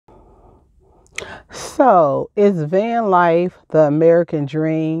So, is van life the American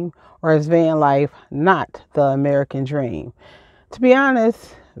dream, or is van life not the American dream? To be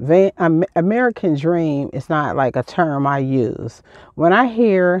honest, American dream is not like a term I use. When I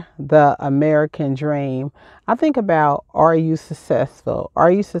hear the American dream, I think about, are you successful?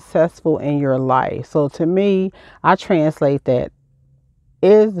 Are you successful in your life? So to me, I translate that,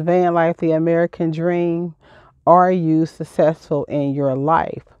 is van life the American dream? Are you successful in your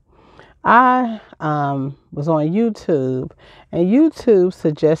life? I was on YouTube, and YouTube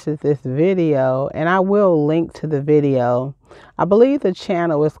suggested this video, and I will link to the video. I believe the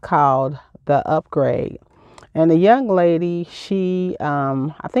channel is called The Upgrade. And the young lady,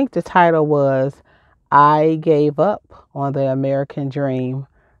 I think the title was, I Gave Up on the American Dream,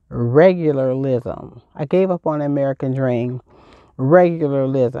 Regularism. I gave up on the American Dream,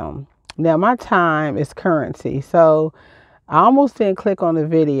 Regularism. Now, my time is currency, so I almost didn't click on the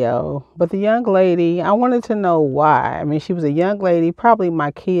video, but the young lady, I wanted to know why. I mean, she was a young lady, probably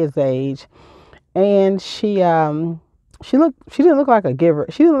my kid's age, and she didn't look like a giver.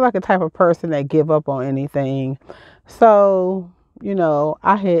 She didn't look like a type of person that give up on anything. So,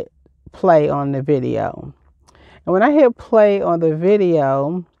 I hit play on the video. And when I hit play on the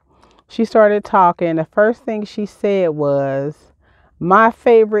video, she started talking. The first thing she said was, my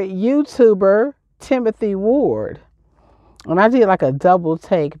favorite YouTuber, Timothy Ward. And I did like a double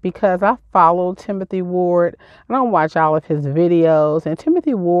take because I follow Timothy Ward. I don't watch all of his videos. And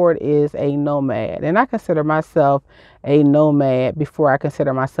Timothy Ward is a nomad. And I consider myself a nomad before I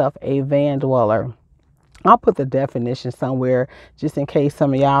consider myself a van dweller. I'll put the definition somewhere just in case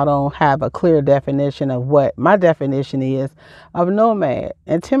some of y'all don't have a clear definition of what my definition is of nomad.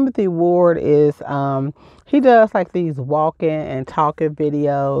 And Timothy Ward is, he does like these walking and talking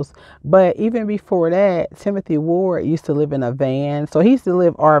videos. But even before that, Timothy Ward used to live in a van. So he used to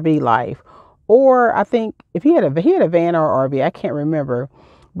live RV life. Or I think if he had a van or RV, I can't remember.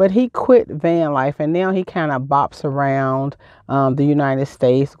 But he quit van life, and now he kind of bops around the United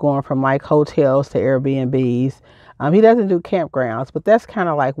States, going from like hotels to Airbnbs. He doesn't do campgrounds, but that's kind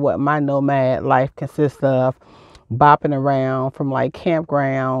of like what my nomad life consists of, bopping around from like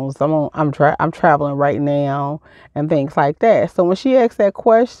campgrounds. I'm traveling right now and things like that. So when she asked that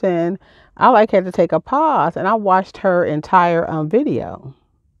question, I like had to take a pause, and I watched her entire video.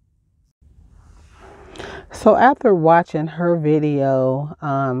 So after watching her video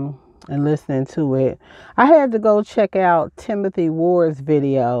and listening to it, I had to go check out Timothy Ward's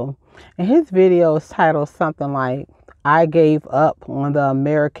video. And his video is titled something like, I Gave Up on the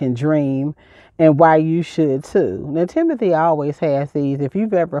American Dream and Why You Should Too. Now, Timothy always has these. If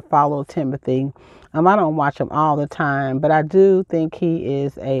you've ever followed Timothy, I don't watch him all the time, but I do think he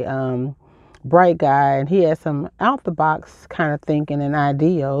is a bright guy, and he has some out the box kind of thinking and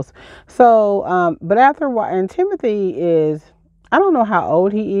ideals. So, but after a while, and Timothy is, I don't know how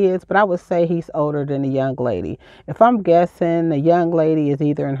old he is, but I would say he's older than the young lady. If I'm guessing, the young lady is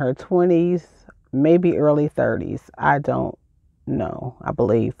either in her 20s, maybe early 30s. I don't know. I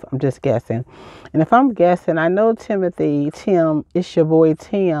believe. I'm just guessing. And if I'm guessing, I know Tim, it's your boy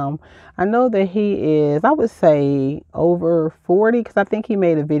Tim. I know that he is, I would say, over 40, because I think he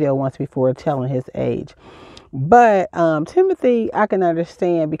made a video once before telling his age. But Timothy, I can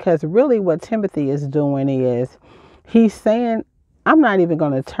understand, because really what Timothy is doing is he's saying, I'm not even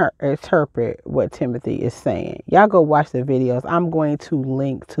going to interpret what Timothy is saying. Y'all go watch the videos. I'm going to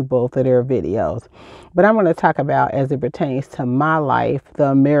link to both of their videos. But I'm going to talk about, as it pertains to my life, the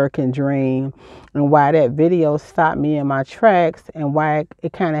American dream, and why that video stopped me in my tracks, and why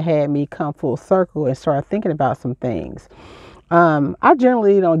it kind of had me come full circle and start thinking about some things. I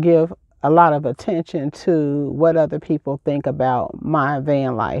generally don't give a lot of attention to what other people think about my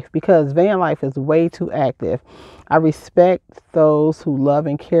van life, because van life is way too active. I respect those who love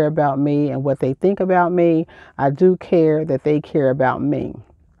and care about me and what they think about me. I do care that they care about me.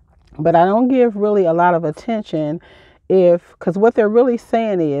 But I don't give really a lot of attention because what they're really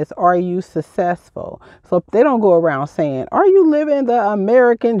saying is, are you successful? So they don't go around saying, are you living the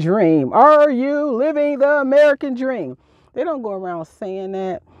American dream? Are you living the American dream? They don't go around saying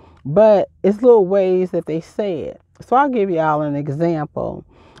that, but it's little ways that they say it. So I'll give y'all an example.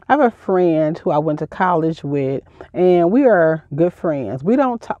 I have a friend who I went to college with, and we are good friends. We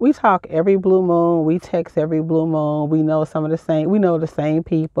talk every blue moon. We text every blue moon. We know the same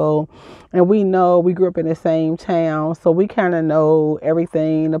people, and we grew up in the same town. So we kind of know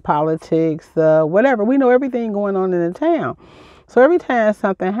everything, the politics, whatever. We know everything going on in the town. So every time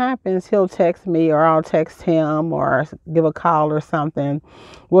something happens, he'll text me, or I'll text him, or give a call or something.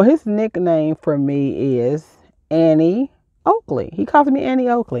 Well, his nickname for me is Annie Oakley. He calls me Annie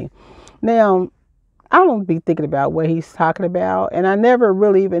Oakley. Now, I don't be thinking about what he's talking about. And I never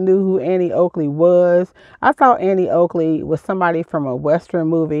really even knew who Annie Oakley was. I thought Annie Oakley was somebody from a Western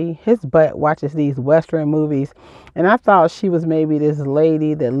movie. His butt watches these Western movies. And I thought she was maybe this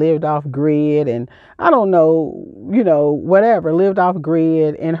lady that lived off grid and I don't know, whatever, lived off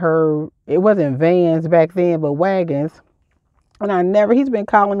grid in her, it wasn't vans back then, but wagons. And he's been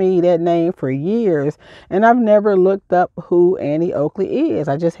calling me that name for years. And I've never looked up who Annie Oakley is.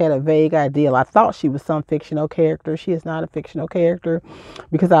 I just had a vague idea. I thought she was some fictional character. She is not a fictional character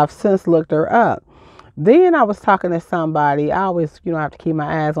because I've since looked her up. Then I was talking to somebody. I always, have to keep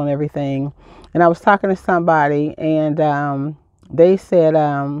my eyes on everything. And I was talking to somebody and they said,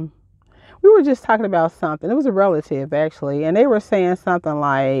 we were just talking about something. It was a relative actually. And they were saying something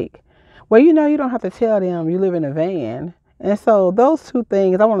like, well, you don't have to tell them you live in a van. And so those two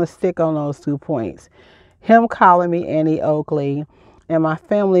things, I want to stick on those 2 points. Him calling me Annie Oakley and my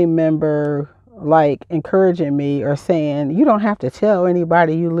family member like encouraging me or saying, you don't have to tell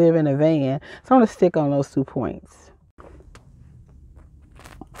anybody you live in a van. So I want to stick on those 2 points.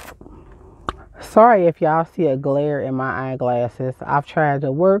 Sorry if y'all see a glare in my eyeglasses. I've tried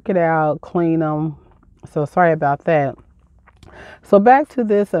to work it out, clean them. So sorry about that. So back to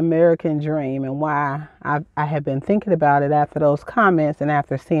this American dream and why I have been thinking about it after those comments and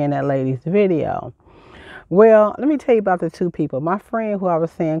after seeing that lady's video. Well, let me tell you about the 2 people. My friend who I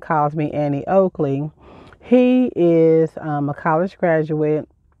was saying calls me Annie Oakley. He is a college graduate.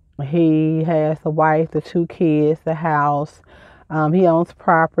 He has the wife, the 2 kids, the house. He owns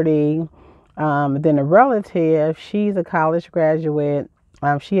property. Then a relative, she's a college graduate.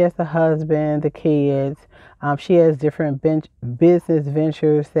 She has the husband, the kids. She has different business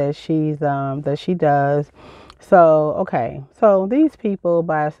ventures that she does. So, okay. So these people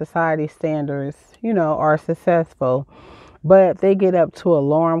by society standards, are successful, but they get up to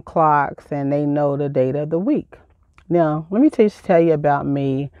alarm clocks and they know the date of the week. Now, let me just tell you about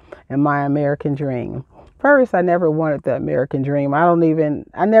me and my American dream. First, I never wanted the American dream. I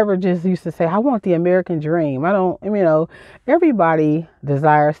never just used to say, I want the American dream. Everybody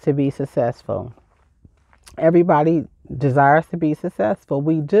desires to be successful. Everybody desires to be successful.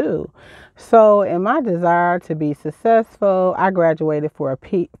 We do. So in my desire to be successful, I graduated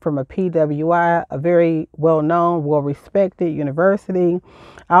from a PWI, a very well-known, well-respected university.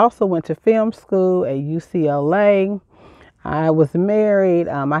 I also went to film school at UCLA. I was married.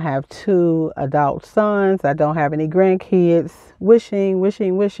 I have 2 adult sons. I don't have any grandkids. Wishing.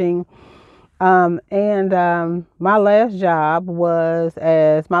 My last job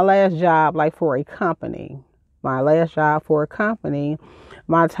like for a company.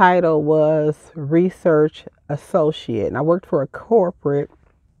 My title was research associate. And I worked for a corporate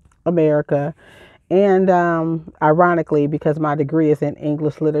America. And ironically, because my degree is in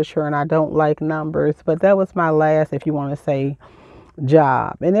English literature and I don't like numbers, but that was my last, if you want to say,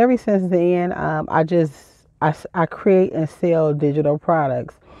 job. And ever since then, I create and sell digital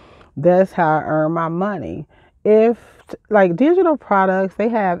products. That's how I earn my money. Like digital products, they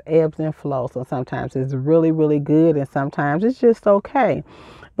have ebbs and flows. So sometimes it's really, really good and sometimes it's just okay.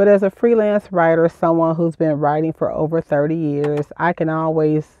 But as a freelance writer, someone who's been writing for over 30 years, I can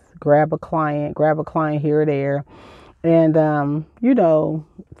always grab a client here or there. And,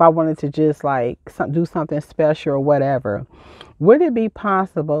 if I wanted to just like do something special or whatever, would it be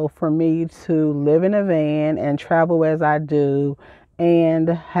possible for me to live in a van and travel as I do and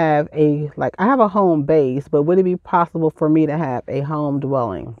have I have a home base, but would it be possible for me to have a home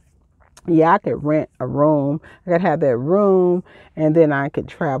dwelling? Yeah, I could rent a room. I could have that room and then I could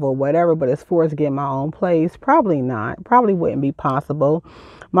travel, whatever. But as far as getting my own place, probably not. Probably wouldn't be possible.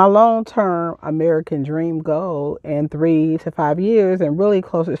 My long-term American dream goal in 3 to 5 years, and really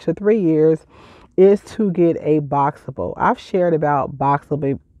closer to 3 years, is to get a Boxable. I've shared about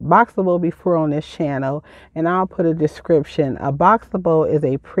Boxable before on this channel, and I'll put a description. A Boxable is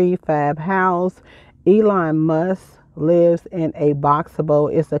a prefab house. Elon Musk lives in a Boxable.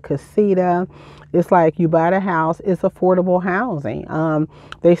 It's a casita. It's like you buy the house. It's affordable housing.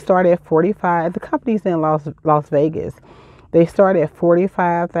 They start at $45,000. The company's in Las Vegas. They start at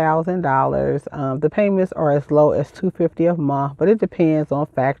 $45,000. The payments are as low as $250 a month, but it depends on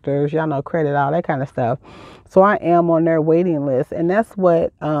factors. Y'all know, credit, all that kind of stuff. So I am on their waiting list, and that's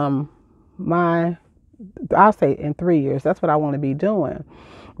what I'll say in 3 years. That's what I want to be doing.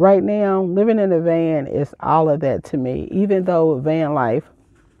 Right now, living in a van is all of that to me. Even though van life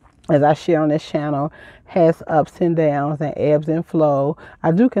as I share on this channel, has ups and downs and ebbs and flow.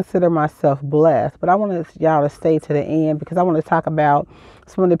 I do consider myself blessed, but I want y'all to stay to the end because I want to talk about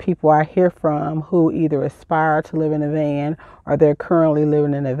some of the people I hear from who either aspire to live in a van or they're currently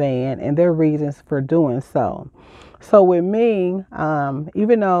living in a van and their reasons for doing so. So with me,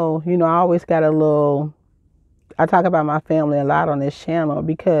 even though, I always got I talk about my family a lot on this channel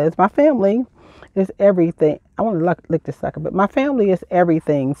because my family is everything. I want to lick this sucker, but my family is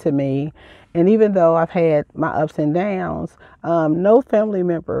everything to me. And even though I've had my ups and downs, no family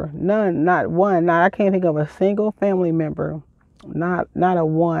member, none, not one, I can't think of a single family member, not a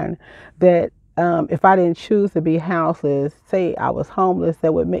one, that if I didn't choose to be houseless, say I was homeless,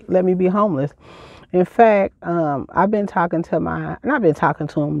 that would let me be homeless. In fact, I've been talking to not been talking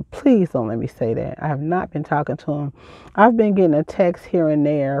to him, please don't let me say that. I have not been talking to him. I've been getting a text here and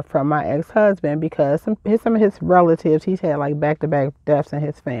there from my ex-husband because some of his relatives, he's had like back-to-back deaths in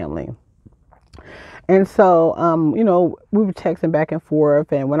his family. And so, we were texting back and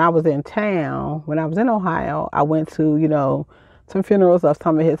forth. And when I was in town, when I was in Ohio, I went to, some funerals of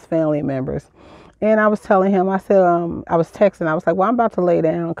some of his family members. And I was telling him, I said, I was texting, I was like, well, I'm about to lay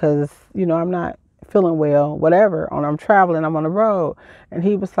down because, I'm not feeling well, whatever, I'm traveling, I'm on the road. And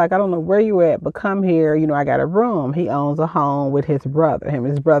he was like, I don't know where you at, but come here, I got a room. He owns a home with his brother. Him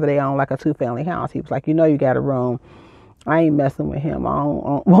and his brother, they own like a 2-family house. He was like, you got a room. I ain't messing with him. I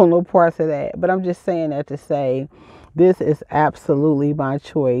don't want no parts of that. But I'm just saying that to say, this is absolutely my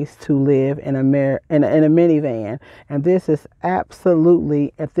choice to live in a minivan. And this is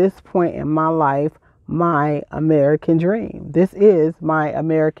absolutely, at this point in my life, my American dream. This is my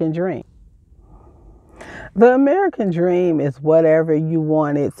American dream. The American dream is whatever you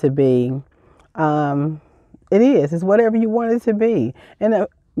want it to be. It is. It's whatever you want it to be. And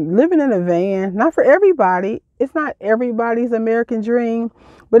living in a van, not for everybody. It's not everybody's American dream,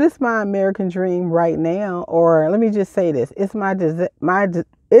 but it's my American dream right now. Or let me just say this: it's my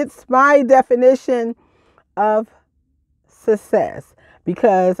definition of success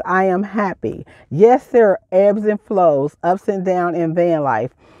because I am happy. Yes, there are ebbs and flows, ups and downs in van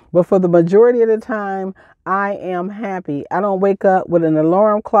life. But for the majority of the time, I am happy. I don't wake up with an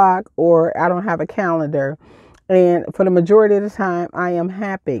alarm clock or I don't have a calendar. And for the majority of the time, I am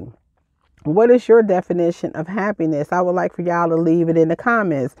happy. What is your definition of happiness? I would like for y'all to leave it in the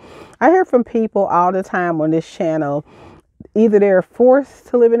comments. I hear from people all the time on this channel. Either they're forced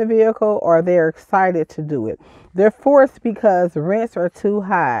to live in a vehicle or they're excited to do it. They're forced because rents are too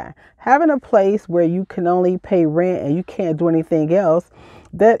high. Having a place where you can only pay rent and you can't do anything else,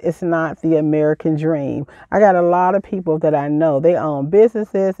 that is not the American dream. I got a lot of people that I know. They own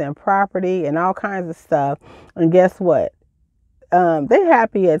businesses and property and all kinds of stuff. And guess what? They're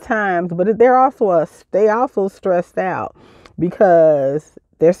happy at times, but they also stressed out because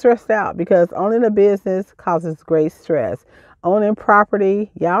owning a business causes great stress. Owning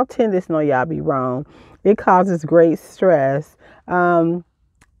property, y'all tend to know y'all be wrong. It causes great stress.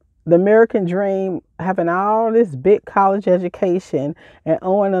 The American dream, having all this big college education and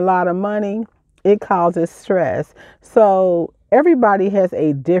owning a lot of money, it causes stress. So everybody has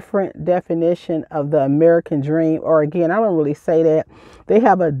a different definition of the American dream. Or again, I don't really say that. They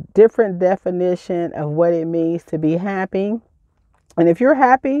have a different definition of what it means to be happy. And if you're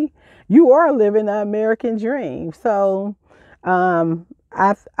happy, you are living the American dream. So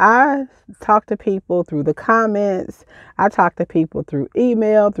I talk to people through the comments. I talk to people through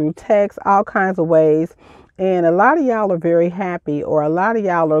email, through text, all kinds of ways. And a lot of y'all are very happy, or a lot of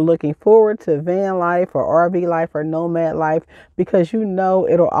y'all are looking forward to van life or RV life or nomad life because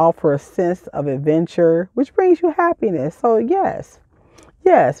it'll offer a sense of adventure, which brings you happiness. So yes,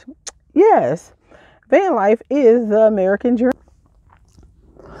 van life is the American dream.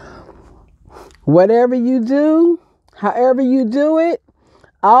 Whatever you do, however you do it,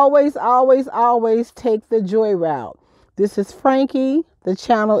 always, always, always take the joy route. This is Frankie. The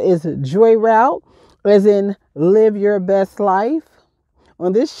channel is Joy Route, as in live your best life.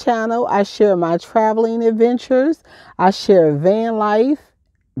 On this channel, I share my traveling adventures. I share van life,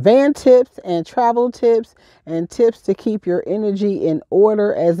 van tips and travel tips, and tips to keep your energy in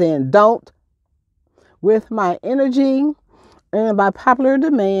order, as in don't with my energy. And by popular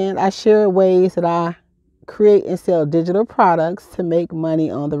demand, I share ways that I create and sell digital products to make money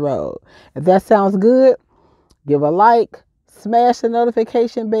on the road. If that sounds good, give a like, smash the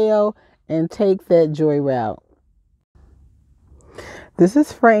notification bell, and take that joy route. This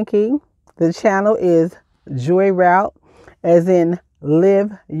is Frankie. The channel is Joy Route, as in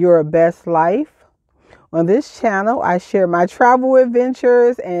live your best life. On this channel, I share my travel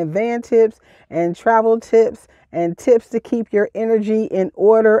adventures and van tips and travel tips and tips to keep your energy in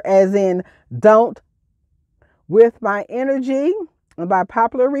order, as in don't. With my energy, and by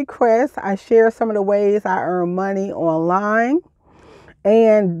popular request, I share some of the ways I earn money online.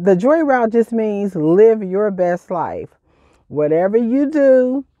 And the joy route just means live your best life. Whatever you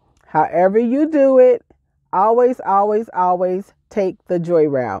do, however you do it, always, always, always take the joy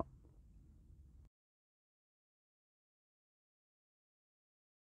route.